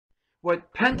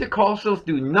What Pentecostals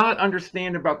do not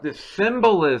understand about this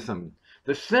symbolism,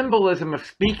 the symbolism of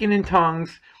speaking in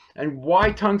tongues and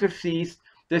why tongues have ceased,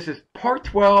 this is part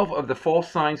 12 of the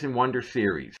False Signs and Wonders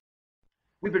series.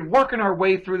 We've been working our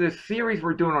way through this series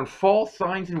we're doing on false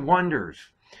signs and wonders.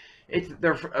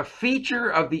 They're a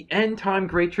feature of the end time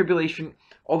Great Tribulation,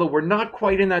 although we're not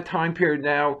quite in that time period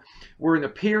now. We're in the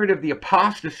period of the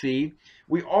apostasy.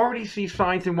 We already see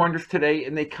signs and wonders today,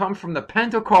 and they come from the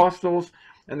Pentecostals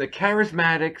and the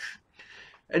Charismatics.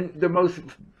 And the most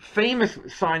famous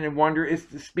sign and wonder is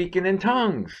the speaking in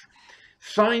tongues.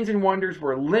 Signs and wonders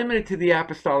were limited to the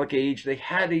apostolic age. They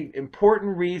had an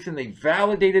important reason. They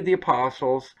validated the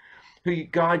apostles, who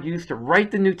God used to write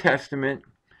the New Testament.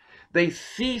 They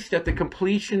ceased at the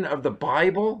completion of the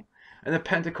Bible, and the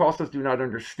Pentecostals do not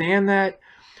understand that.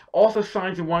 Also,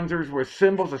 signs and wonders were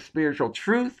symbols of spiritual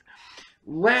truth.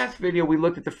 Last video, we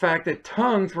looked at the fact that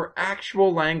tongues were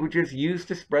actual languages used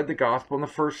to spread the gospel in the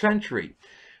first century.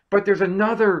 But there's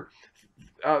another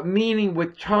meaning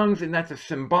with tongues, and that's a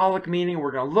symbolic meaning.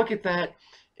 We're going to look at that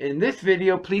in this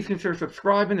video. Please consider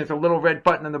subscribing. There's a little red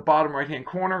button in the bottom right-hand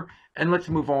corner, and let's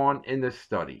move on in this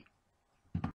study.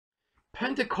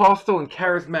 Pentecostal and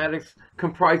Charismatics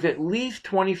comprise at least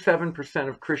 27%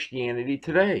 of Christianity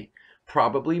today,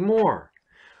 probably more.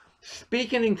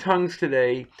 Speaking in tongues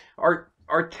today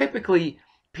are typically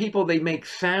people, they make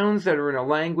sounds that are in a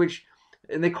language,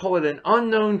 and they call it an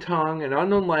unknown tongue, an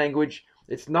unknown language.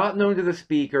 It's not known to the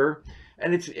speaker,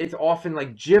 and it's often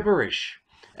like gibberish.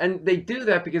 And they do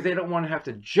that because they don't want to have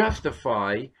to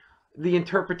justify the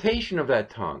interpretation of that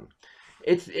tongue.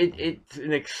 It's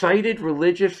an excited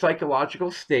religious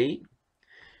psychological state.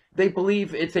 They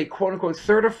believe it's a quote-unquote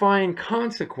certifying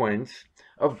consequence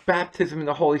of baptism in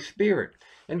the Holy Spirit.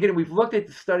 And again, we've looked at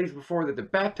the studies before that the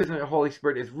baptism of the Holy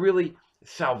Spirit is really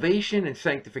salvation and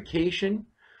sanctification.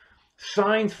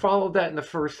 Signs followed that in the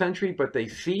first century, but they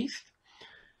ceased.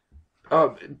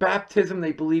 Baptism,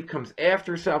 they believe, comes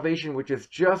after salvation, which is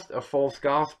just a false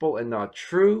gospel and not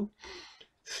true.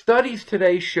 Studies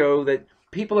today show that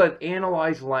people that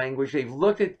analyze language, they've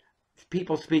looked at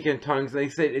people speaking in tongues, and they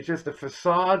say it's just a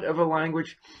facade of a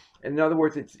language. In other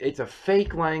words, it's a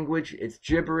fake language, it's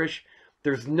gibberish.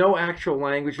 There's no actual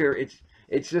language there.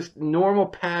 It's just normal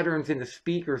patterns in the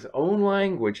speaker's own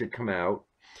language that come out.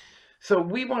 So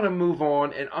we want to move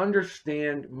on and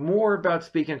understand more about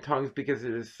speaking in tongues because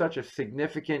it is such a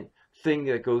significant thing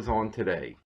that goes on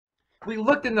today. We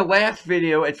looked in the last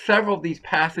video at several of these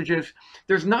passages.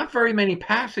 There's not very many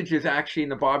passages actually in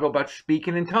the Bible about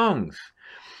speaking in tongues.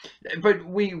 But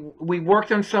we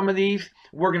worked on some of these.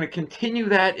 We're going to continue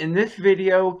that in this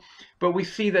video. But we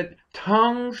see that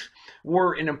tongues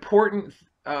were an important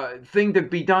thing to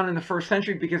be done in the first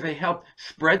century because they helped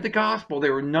spread the gospel.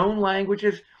 They were known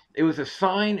languages. It was a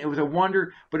sign. It was a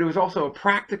wonder. But it was also a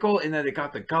practical in that it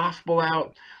got the gospel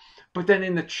out. But then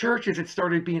in the churches, it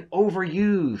started being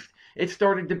overused. It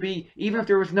started to be, even if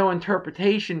there was no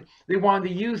interpretation, they wanted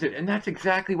to use it. And that's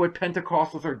exactly what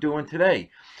Pentecostals are doing today.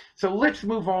 So let's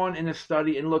move on in the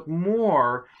study and look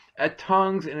more at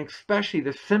tongues and especially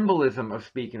the symbolism of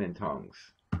speaking in tongues.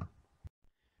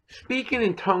 Speaking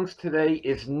in tongues today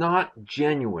is not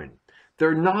genuine.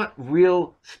 They're not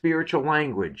real spiritual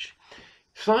language.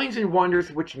 Signs and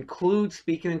wonders, which include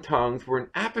speaking in tongues, were an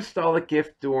apostolic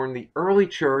gift during the early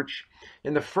church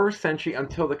in the first century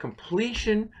until the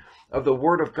completion of the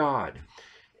Word of God.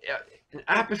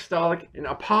 An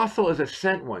apostle is a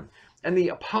sent one. And the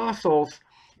apostles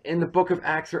in the book of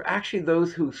Acts are actually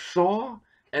those who saw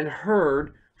and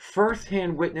heard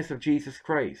firsthand witness of Jesus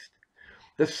Christ.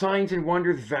 The signs and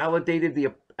wonders validated the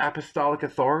apostolic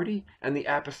authority and the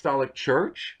Apostolic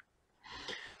Church.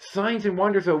 Signs and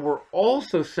wonders, though, were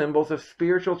also symbols of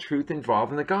spiritual truth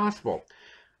involved in the gospel.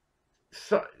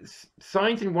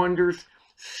 Signs and wonders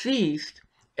ceased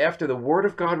after the Word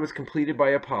of God was completed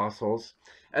by apostles,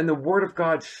 and the Word of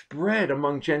God spread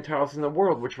among Gentiles in the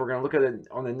world, which we're going to look at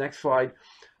on the next slide.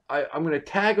 I'm going to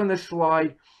tag on this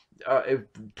slide a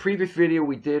previous video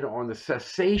we did on the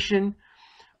cessation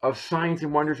of signs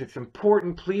and wonders. It's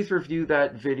important. Please review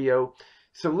that video.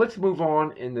 So let's move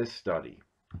on in this study.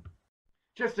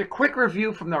 Just a quick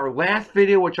review from our last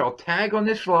video, which I'll tag on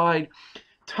this slide.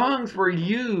 Tongues were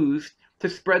used to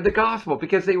spread the gospel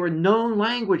because they were known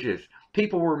languages.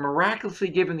 People were miraculously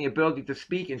given the ability to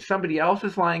speak in somebody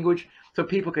else's language so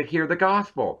people could hear the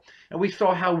gospel. And we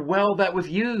saw how well that was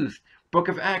used. Book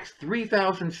of Acts,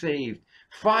 3,000 saved,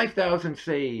 5,000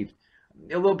 saved,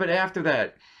 a little bit after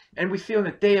that. And we see on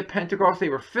the day of Pentecost, they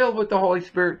were filled with the Holy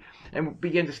Spirit and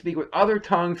began to speak with other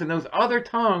tongues. And those other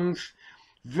tongues,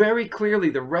 very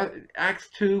clearly, Acts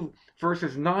 2,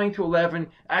 verses 9 to 11,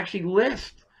 actually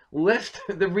list list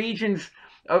the regions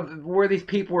of where these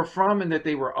people were from, and that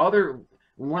they were other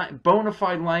bona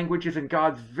fide languages, and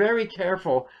God's very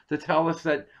careful to tell us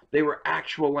that they were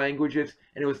actual languages,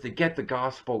 and it was to get the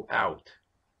gospel out.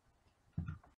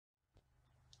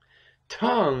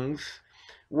 Tongues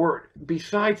were,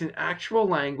 besides an actual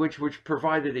language which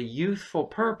provided a useful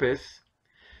purpose,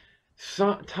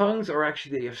 tongues are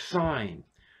actually a sign.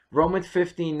 Romans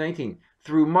 15:19,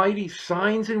 through mighty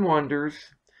signs and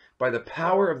wonders by the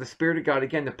power of the Spirit of God.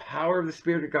 Again, the power of the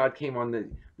Spirit of God came on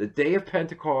the day of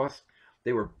Pentecost.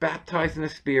 They were baptized in the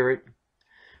Spirit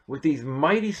with these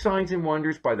mighty signs and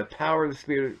wonders by the power of the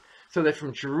Spirit, so that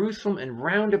from Jerusalem and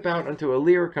round about unto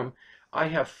Illyricum I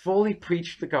have fully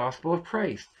preached the gospel of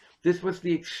Christ. This was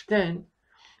the extent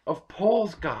of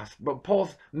Paul's gospel,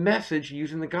 Paul's message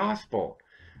using the gospel,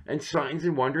 and signs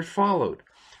and wonders followed.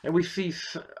 And we see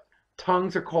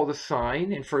tongues are called a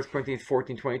sign in 1 Corinthians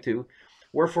 14:22.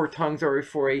 Wherefore tongues are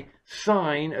for a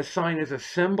sign. A sign is a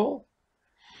symbol.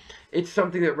 It's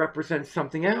something that represents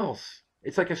something else.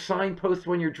 It's like a signpost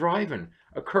when you're driving.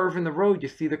 A curve in the road, you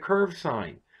see the curve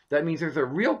sign. That means there's a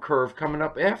real curve coming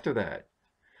up after that.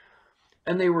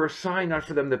 And they were a sign not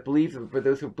for them that believe, but for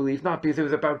those who believe not, because it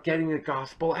was about getting the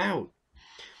gospel out.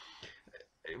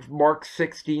 Mark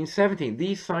 16:17.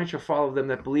 These signs shall follow them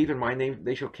that believe in my name.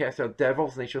 They shall cast out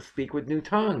devils, and they shall speak with new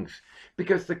tongues.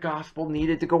 Because the gospel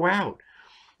needed to go out.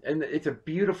 And it's a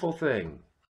beautiful thing.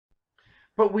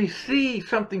 But we see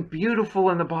something beautiful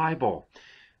in the Bible.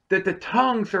 That the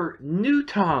tongues are new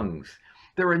tongues.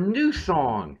 They're a new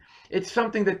song. It's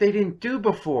something that they didn't do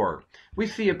before. We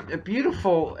see a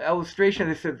beautiful illustration.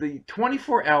 It said the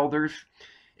 24 elders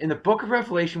in the book of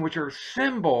Revelation, which are a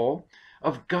symbol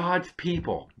of God's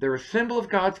people. They're a symbol of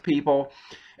God's people,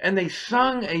 and they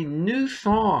sung a new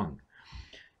song.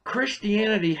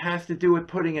 Christianity has to do with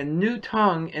putting a new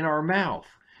tongue in our mouth.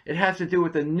 It has to do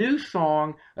with a new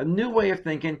song, a new way of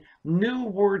thinking, new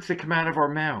words that come out of our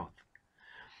mouth.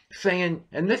 Saying,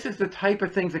 and this is the type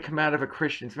of things that come out of a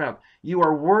Christian's mouth. You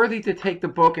are worthy to take the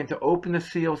book and to open the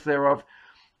seals thereof.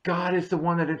 God is the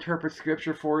one that interprets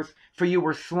Scripture for us. For you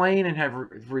were slain and have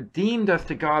redeemed us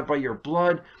to God by your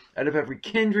blood out of every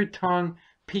kindred, tongue,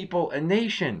 people, and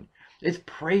nation. It's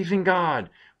praising God,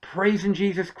 praising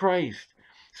Jesus Christ.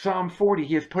 Psalm 40,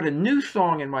 he has put a new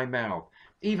song in my mouth,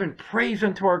 even praise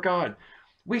unto our God.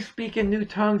 We speak in new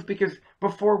tongues because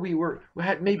before we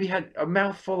had a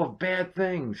mouthful of bad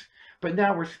things, but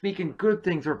now we're speaking good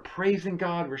things. We're praising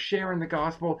God. We're sharing the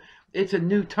gospel. It's a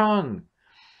new tongue.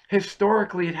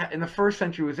 Historically, in the first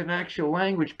century, it was an actual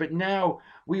language, but now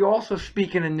we also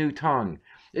speak in a new tongue.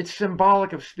 It's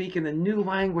symbolic of speaking the new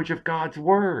language of God's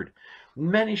word.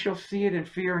 Many shall see it in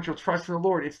fear and shall trust in the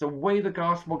Lord. It's the way the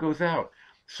gospel goes out.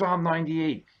 Psalm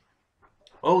 98.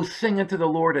 Oh, sing unto the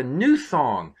Lord a new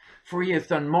song, for he has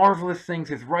done marvelous things.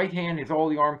 His right hand, his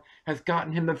holy arm, has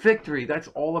gotten him the victory. That's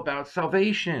all about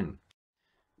salvation.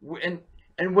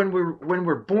 And when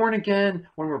we're born again,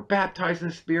 when we're baptized in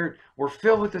the Spirit, we're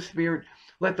filled with the Spirit,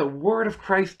 let the word of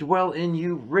Christ dwell in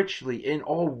you richly in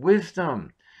all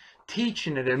wisdom,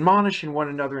 teaching and admonishing one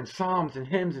another in psalms and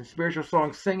hymns and spiritual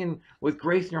songs, singing with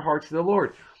grace in your hearts to the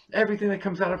Lord. Everything that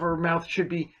comes out of our mouth should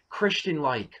be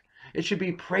Christian-like. It should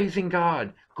be praising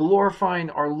God, glorifying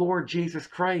our Lord Jesus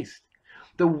Christ.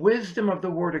 The wisdom of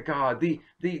the Word of God, the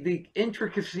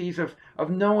intricacies of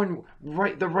knowing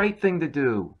the right thing to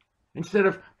do. Instead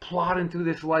of plodding through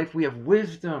this life, we have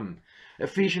wisdom.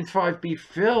 Ephesians 5, be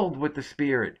filled with the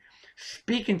Spirit,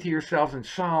 speaking to yourselves in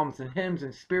psalms and hymns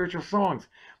and spiritual songs.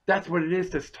 That's what it is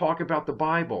to talk about the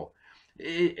Bible.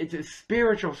 It's a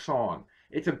spiritual song.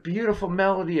 It's a beautiful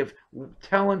melody of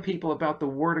telling people about the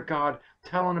Word of God,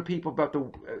 telling the people about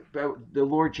the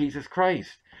Lord Jesus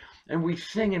Christ. And we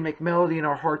sing and make melody in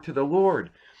our heart to the Lord.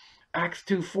 Acts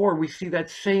 2:4, we see that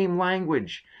same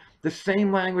language. The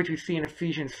same language we see in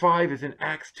Ephesians 5 is in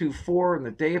Acts 2:4. On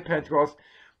the day of Pentecost,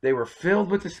 they were filled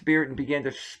with the Spirit and began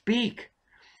to speak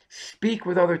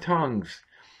with other tongues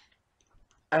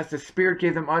as the Spirit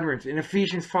gave them utterance. In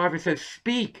Ephesians 5, it says,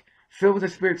 speak, filled with the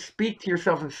Spirit, speak to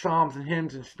yourselves in psalms and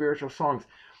hymns and spiritual songs.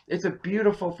 It's a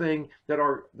beautiful thing that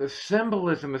the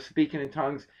symbolism of speaking in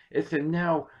tongues is that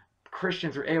now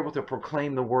Christians are able to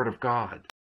proclaim the Word of God.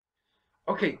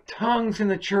 Okay, tongues in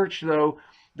the church, though,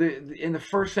 in the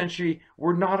first century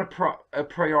were not a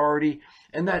priority,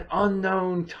 and that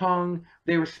unknown tongue,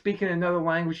 they were speaking another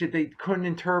language that they couldn't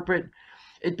interpret.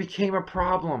 It became a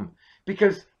problem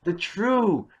because the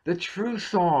true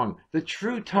song, the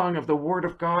true tongue of the Word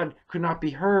of God could not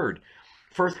be heard.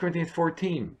 1 Corinthians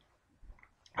 14.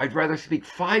 I'd rather speak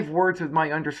 5 words with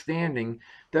my understanding,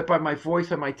 that by my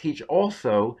voice I might teach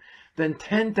also, than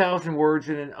 10,000 words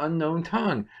in an unknown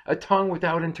tongue, a tongue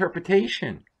without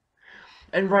interpretation.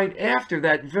 And right after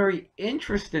that, very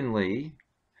interestingly,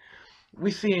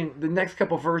 we see in the next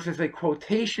couple of verses a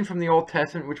quotation from the Old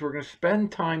Testament, which we're going to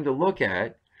spend time to look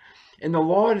at. In the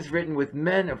law it is written, with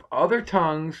men of other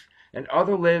tongues and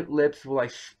other lips will I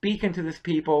speak unto this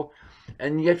people,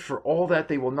 and yet for all that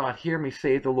they will not hear me,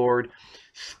 saith the Lord.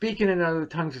 Speaking in other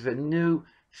tongues is a new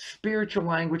spiritual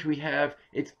language we have.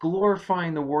 It's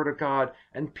glorifying the Word of God,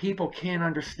 and people can't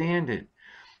understand it.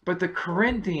 But the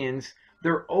Corinthians,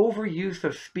 their overuse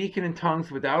of speaking in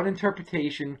tongues without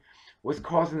interpretation was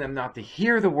causing them not to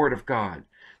hear the Word of God.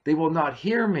 They will not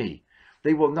hear me.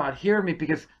 They will not hear me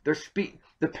because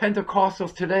the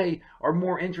Pentecostals today are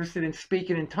more interested in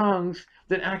speaking in tongues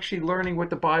than actually learning what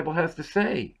the Bible has to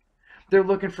say. They're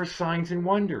looking for signs and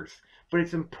wonders. But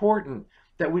it's important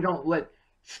that we don't let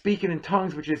speaking in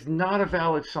tongues, which is not a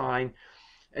valid sign,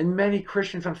 and many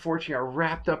Christians, unfortunately, are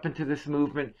wrapped up into this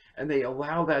movement, and they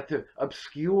allow that to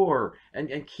obscure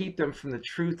and keep them from the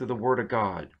truth of the Word of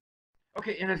God.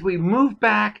 Okay, and as we move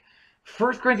back,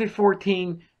 1 Corinthians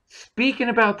 14, speaking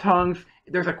about tongues,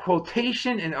 there's a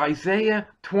quotation in Isaiah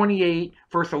 28,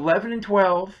 verse 11 and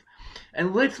 12.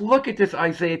 And let's look at this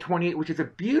Isaiah 28, which is a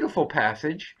beautiful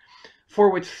passage.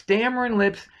 For with stammering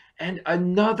lips and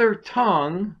another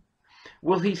tongue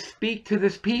will he speak to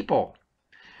this people.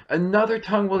 Another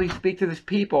tongue will he speak to this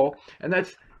people. And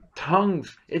that's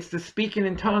tongues. It's the speaking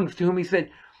in tongues, to whom he said,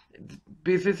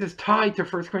 because this is tied to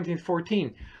 1 Corinthians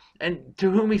 14. And to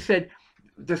whom he said,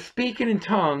 the speaking in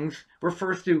tongues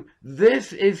refers to,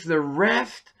 this is the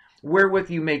rest wherewith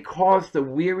you may cause the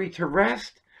weary to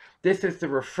rest. This is the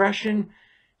refreshing,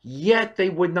 yet they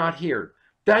would not hear.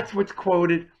 That's what's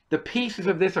quoted. The pieces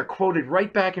of this are quoted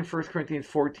right back in 1 Corinthians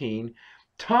 14.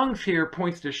 Tongues here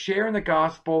points to sharing the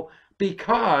gospel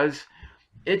because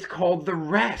it's called the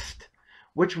rest,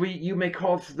 which you may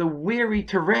call the weary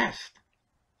to rest.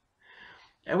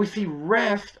 And we see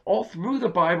rest all through the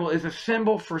Bible is a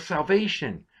symbol for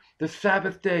salvation. The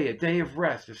Sabbath day, a day of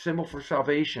rest, a symbol for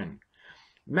salvation.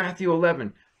 Matthew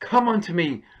 11, come unto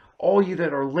me, all you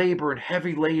that are labor and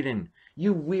heavy laden.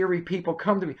 You weary people,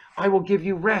 come to me. I will give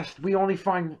you rest. We only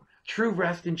find true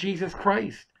rest in Jesus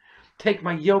Christ. Take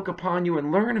my yoke upon you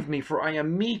and learn of me, for I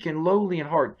am meek and lowly in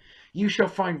heart. You shall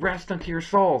find rest unto your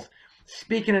souls.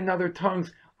 Speaking in other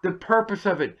tongues, the purpose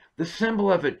of it, the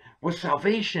symbol of it was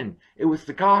salvation. It was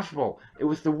the gospel. It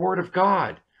was the Word of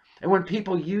God. And when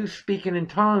people use speaking in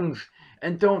tongues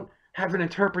and don't have an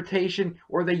interpretation,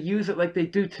 or they use it like they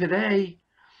do today,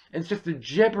 it's just a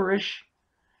gibberish.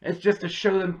 It's just to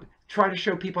show them, try to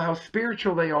show people how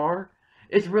spiritual they are.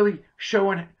 It's really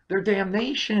showing their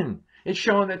damnation. It's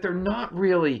showing that they're not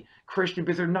really Christian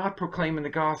because they're not proclaiming the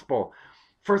gospel.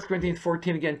 1 Corinthians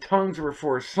 14, again, tongues are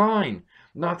for a sign,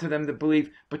 not to them that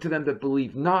believe, but to them that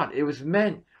believe not. It was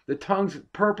meant, the tongues,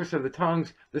 purpose of the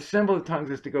tongues, the symbol of the tongues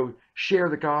is to go share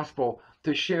the gospel,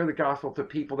 to share the gospel to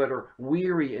people that are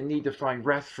weary and need to find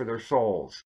rest for their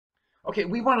souls. Okay,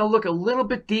 we want to look a little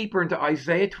bit deeper into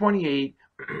Isaiah 28.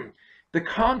 The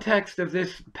context of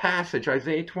this passage,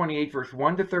 Isaiah 28, verse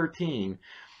 1 to 13,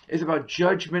 is about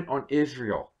judgment on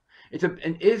Israel.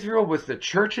 And Israel was the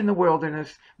church in the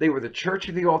wilderness. They were the church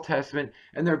of the Old Testament,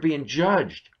 and they're being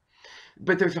judged.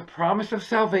 But there's a promise of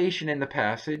salvation in the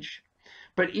passage.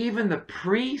 But even the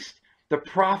priest, the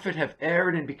prophet have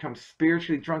erred and become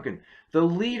spiritually drunken. The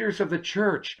leaders of the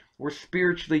church were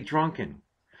spiritually drunken.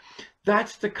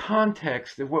 That's the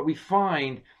context of what we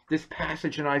find this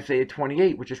passage in Isaiah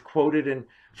 28, which is quoted in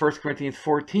 1 Corinthians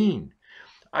 14.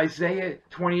 Isaiah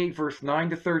 28, verse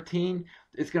 9 to 13,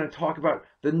 is going to talk about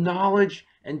the knowledge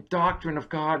and doctrine of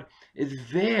God is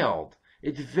veiled.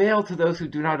 It's veiled to those who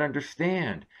do not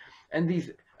understand.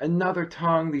 And another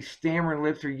tongue, these stammering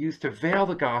lips, are used to veil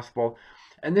the gospel.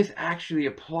 And this actually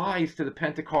applies to the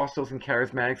Pentecostals and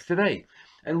Charismatics today.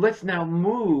 And let's now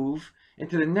move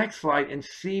into the next slide and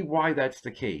see why that's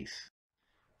the case.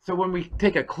 So when we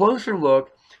take a closer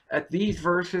look at these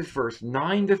verses, verse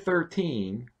 9 to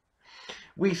 13,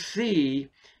 we see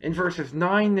in verses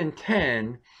 9 and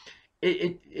 10,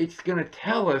 it's going to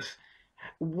tell us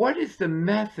what is the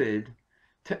method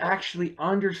to actually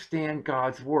understand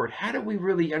God's Word. How do we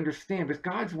really understand? Because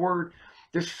God's Word,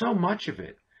 there's so much of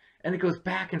it, and it goes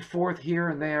back and forth here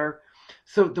and there.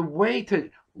 So the way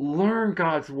to learn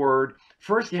God's Word,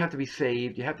 first you have to be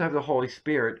saved. You have to have the Holy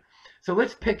Spirit. So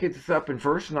let's pick this up in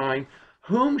verse 9.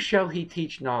 Whom shall he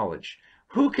teach knowledge?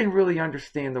 Who can really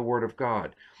understand the Word of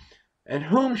God? And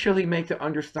whom shall he make to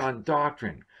understand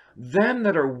doctrine? Them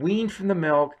that are weaned from the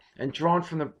milk and drawn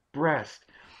from the breast.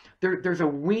 There's a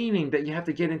weaning that you have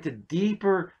to get into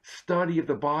deeper study of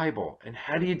the Bible. And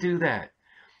how do you do that?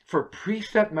 For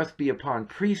precept must be upon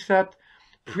precept,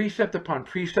 precept upon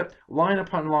precept, line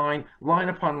upon line, line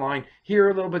upon line, here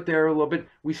a little bit, there a little bit.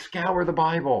 We scour the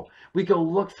Bible. We go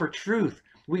look for truth.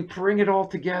 We bring it all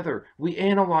together. We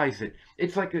analyze it.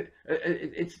 It's like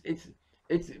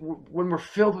it's when we're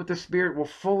filled with the Spirit, we're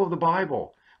full of the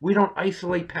Bible. We don't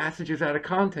isolate passages out of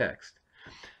context.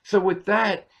 So with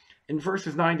that, in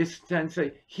verses 9 to 10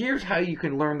 say, here's how you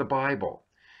can learn the Bible.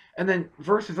 And then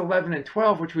verses 11 and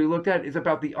 12, which we looked at, is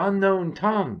about the unknown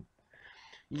tongue.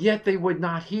 Yet they would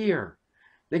not hear.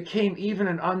 They came even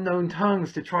in unknown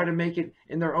tongues to try to make it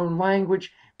in their own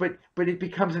language, but it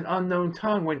becomes an unknown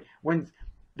tongue. When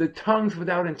the tongues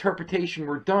without interpretation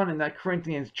were done in that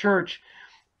Corinthian church,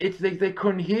 they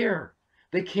couldn't hear.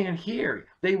 They can't hear.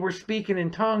 They were speaking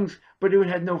in tongues, but it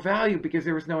had no value because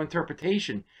there was no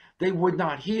interpretation. They would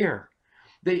not hear.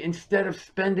 They, instead of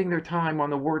spending their time on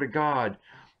the Word of God,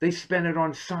 they spent it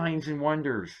on signs and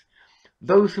wonders.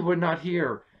 Those who would not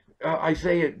hear,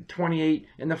 Isaiah 28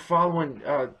 and the following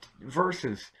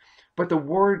verses, but the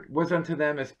word was unto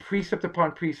them as precept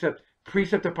upon precept,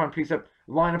 precept upon precept,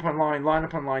 line upon line, line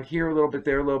upon line, here a little bit,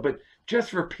 there a little bit,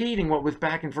 just repeating what was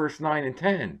back in verse 9 and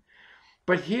 10.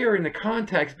 But here in the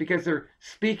context, because they're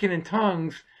speaking in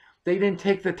tongues, they didn't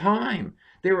take the time.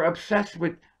 They were obsessed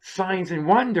with signs and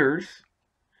wonders.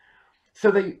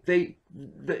 So they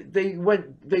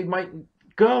might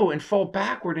go and fall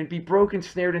backward and be broken,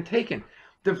 snared, and taken.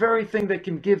 The very thing that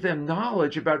can give them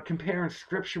knowledge about comparing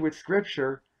Scripture with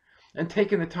Scripture and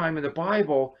taking the time in the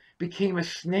Bible became a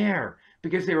snare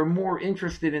because they were more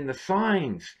interested in the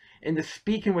signs, in the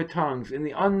speaking with tongues, in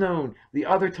the unknown, the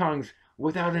other tongues,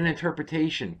 without an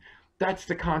interpretation. That's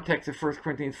the context of 1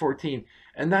 Corinthians 14.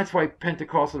 And that's why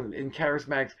Pentecostal and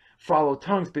Charismatics follow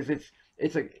tongues, because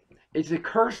it's a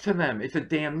curse to them. It's a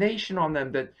damnation on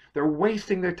them that they're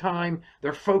wasting their time.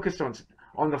 They're focused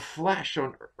on the flesh,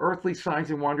 on earthly signs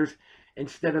and wonders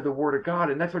instead of the Word of God.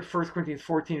 And that's what 1 Corinthians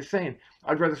 14 is saying.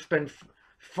 I'd rather spend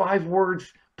 5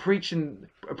 words preaching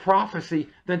a prophecy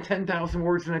than 10,000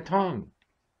 words in a tongue.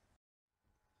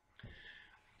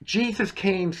 Jesus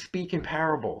came speaking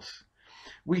parables.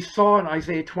 We saw in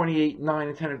Isaiah 28, 9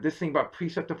 and 10 of this thing about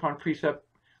precept upon precept,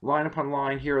 line upon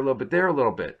line, here a little bit, there a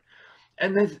little bit.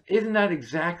 And isn't that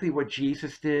exactly what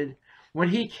Jesus did? When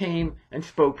he came and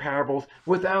spoke parables,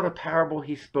 without a parable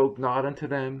he spoke not unto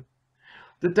them.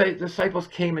 The disciples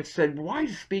came and said, why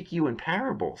speak you in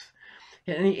parables?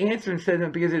 And he answered and said to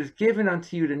them, because it is given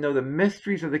unto you to know the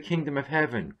mysteries of the kingdom of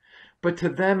heaven, but to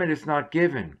them it is not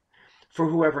given. For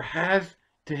whoever has,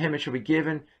 to him it shall be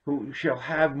given, who shall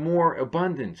have more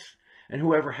abundance. And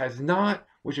whoever has not,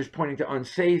 which is pointing to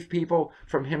unsaved people,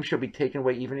 from him shall be taken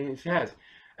away even as he has.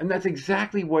 And that's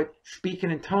exactly what speaking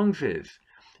in tongues is.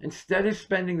 Instead of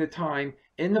spending the time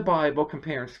in the Bible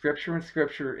comparing Scripture and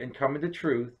Scripture and coming to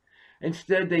truth,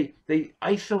 instead they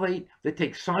isolate, they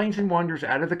take signs and wonders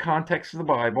out of the context of the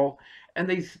Bible, and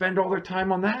they spend all their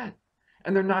time on that.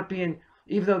 And they're not being,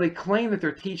 even though they claim that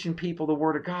they're teaching people the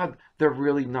Word of God, they're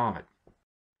really not.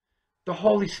 The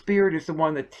Holy Spirit is the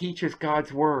one that teaches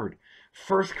God's Word.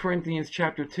 1 Corinthians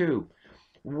chapter 2.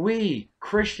 We,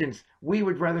 Christians, we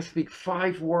would rather speak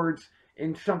 5 words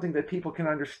in something that people can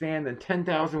understand than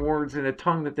 10,000 words in a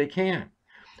tongue that they can't.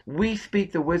 We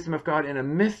speak the wisdom of God in a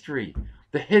mystery,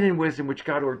 the hidden wisdom which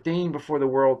God ordained before the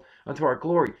world unto our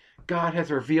glory. God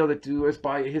has revealed it to us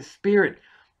by His Spirit.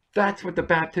 That's what the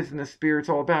baptism of the Spirit's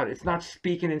all about. It's not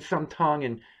speaking in some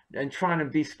tongue and trying to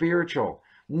be spiritual.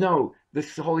 No, the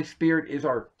Holy Spirit is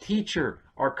our teacher,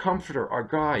 our comforter, our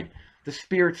guide. The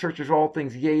Spirit searches all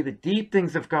things, yea, the deep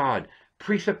things of God.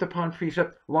 Precept upon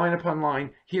precept, line upon line,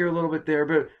 here a little bit there,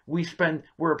 but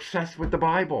we're obsessed with the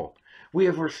Bible. We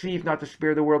have received not the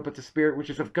Spirit of the world, but the Spirit which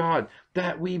is of God,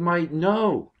 that we might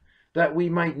know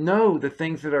the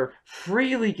things that are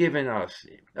freely given us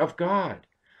of God,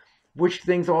 which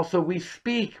things also we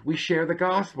speak, we share the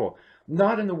gospel,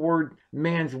 not in the word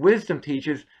man's wisdom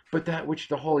teaches, but that which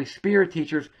the Holy Spirit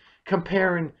teaches,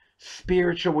 comparing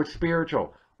spiritual with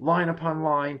spiritual, line upon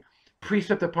line,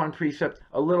 precept upon precept,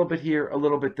 a little bit here, a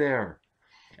little bit there.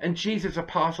 And Jesus'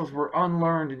 apostles were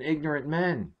unlearned and ignorant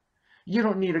men. You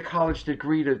don't need a college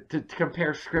degree to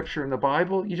compare Scripture and the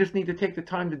Bible. You just need to take the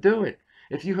time to do it.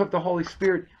 If you have the Holy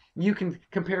Spirit, you can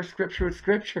compare Scripture with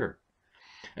Scripture.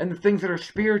 And the things that are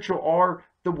spiritual are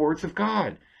the words of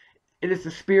God. It is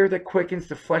the Spirit that quickens,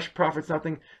 the flesh profits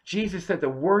nothing. Jesus said, the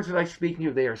words that I speak to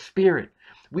you, they are spirit.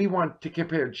 We want to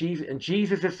compare Jesus, and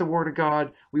Jesus is the Word of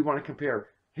God. We want to compare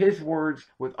His words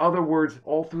with other words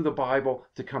all through the Bible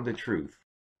to come to truth.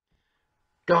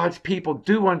 God's people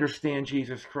do understand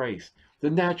Jesus Christ. The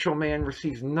natural man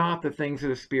receives not the things of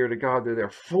the Spirit of God, that they're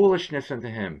foolishness unto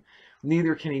him.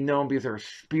 Neither can he know them because they're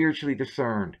spiritually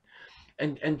discerned.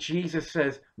 And Jesus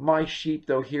says, my sheep,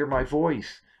 though, hear my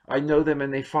voice. I know them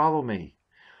and they follow me.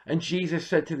 And Jesus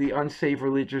said to the unsaved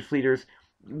religious leaders,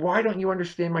 why don't you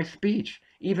understand my speech?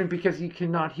 Even because you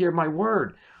cannot hear my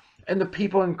word. And the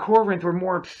people in Corinth were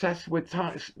more obsessed with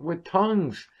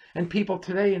tongues. And people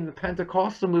today in the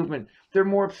Pentecostal movement, they're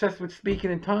more obsessed with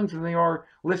speaking in tongues than they are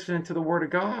listening to the Word of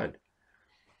God.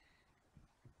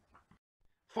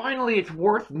 Finally, it's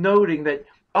worth noting that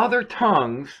other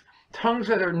tongues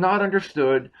that are not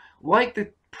understood, like the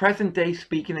present day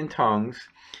speaking in tongues,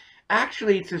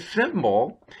 actually it's a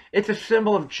symbol. It's a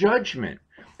symbol of judgment.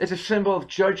 It's a symbol of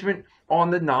judgment on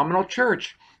the nominal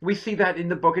church. We see that in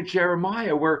the book of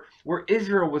Jeremiah, where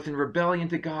Israel was in rebellion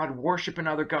to God, worshiping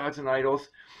other gods and idols.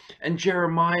 And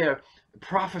Jeremiah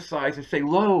prophesies and say,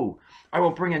 lo, I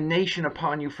will bring a nation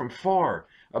upon you from far,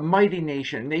 a mighty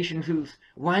nation, a nation whose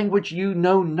language you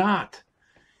know not.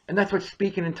 And that's what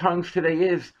speaking in tongues today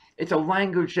is. It's a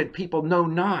language that people know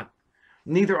not,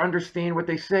 neither understand what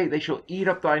they say. They shall eat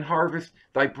up thine harvest,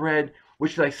 thy bread,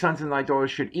 which thy sons and thy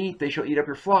daughters should eat. They shall eat up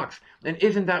your flocks. And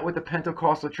isn't that what the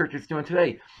Pentecostal church is doing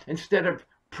today? Instead of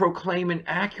proclaiming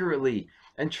accurately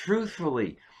and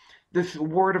truthfully this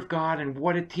word of God and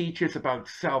what it teaches about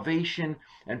salvation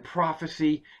and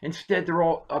prophecy, instead they're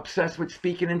all obsessed with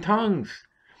speaking in tongues.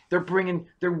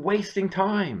 They're wasting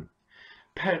time.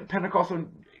 Pentecostal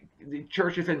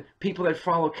churches and people that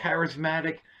follow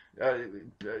charismatic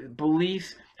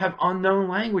beliefs have unknown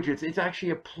languages. It's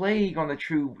actually a plague on the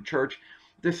true church.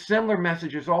 The similar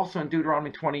message is also in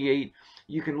Deuteronomy 28.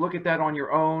 You can look at that on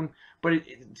your own, but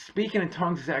speaking in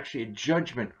tongues is actually a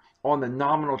judgment on the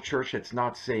nominal church that's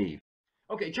not saved.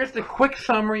 Okay, just a quick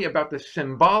summary about the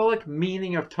symbolic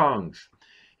meaning of tongues.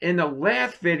 In the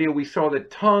last video, we saw that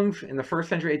tongues in the 1st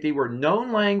century AD were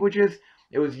known languages.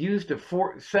 It was used to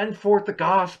send forth the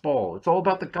gospel. It's all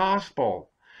about the gospel.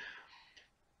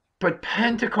 But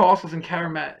Pentecostals and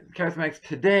Charismatics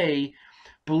today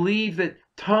believe that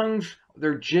tongues,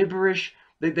 they're gibberish,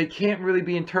 they can't really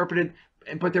be interpreted,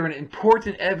 but they're an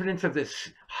important evidence of this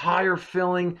higher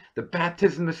filling, the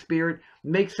baptism of the Spirit,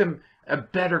 makes them a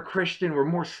better Christian or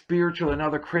more spiritual than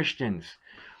other Christians.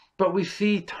 But we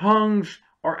see tongues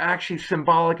are actually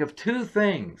symbolic of two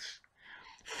things.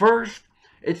 First,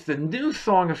 it's the new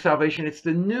song of salvation. It's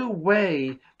the new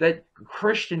way that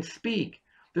Christians speak.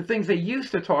 The things they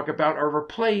used to talk about are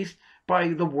replaced by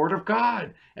the Word of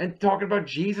God and talking about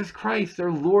Jesus Christ, their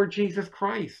Lord Jesus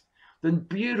Christ, the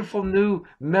beautiful new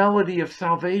melody of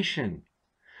salvation.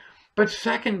 But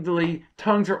secondly,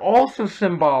 tongues are also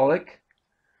symbolic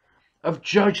of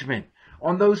judgment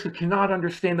on those who cannot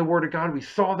understand the Word of God. We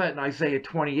saw that in Isaiah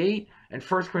 28 and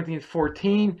 1 Corinthians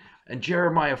 14 and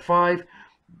Jeremiah 5.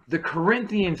 The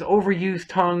Corinthians overused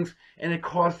tongues, and it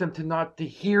caused them to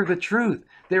hear the truth.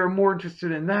 They were more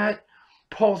interested in that.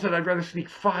 Paul said, I'd rather speak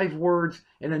 5 words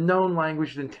in a known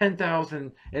language than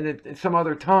 10,000 in some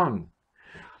other tongue.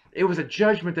 It was a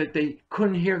judgment that they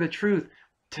couldn't hear the truth.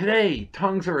 Today,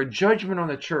 tongues are a judgment on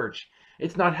the church.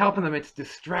 It's not helping them. It's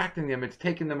distracting them. It's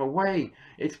taking them away.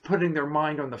 It's putting their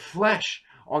mind on the flesh,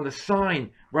 on the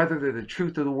sign, rather than the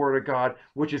truth of the Word of God,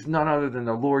 which is none other than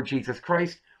the Lord Jesus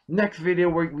Christ. Next video,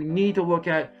 we need to look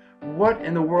at what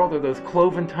in the world are those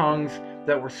cloven tongues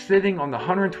that were sitting on the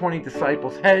 120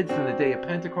 disciples' heads in the day of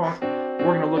Pentecost.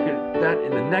 We're going to look at that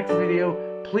in the next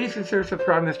video. Please consider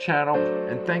subscribing to this channel,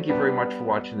 and thank you very much for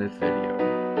watching this video.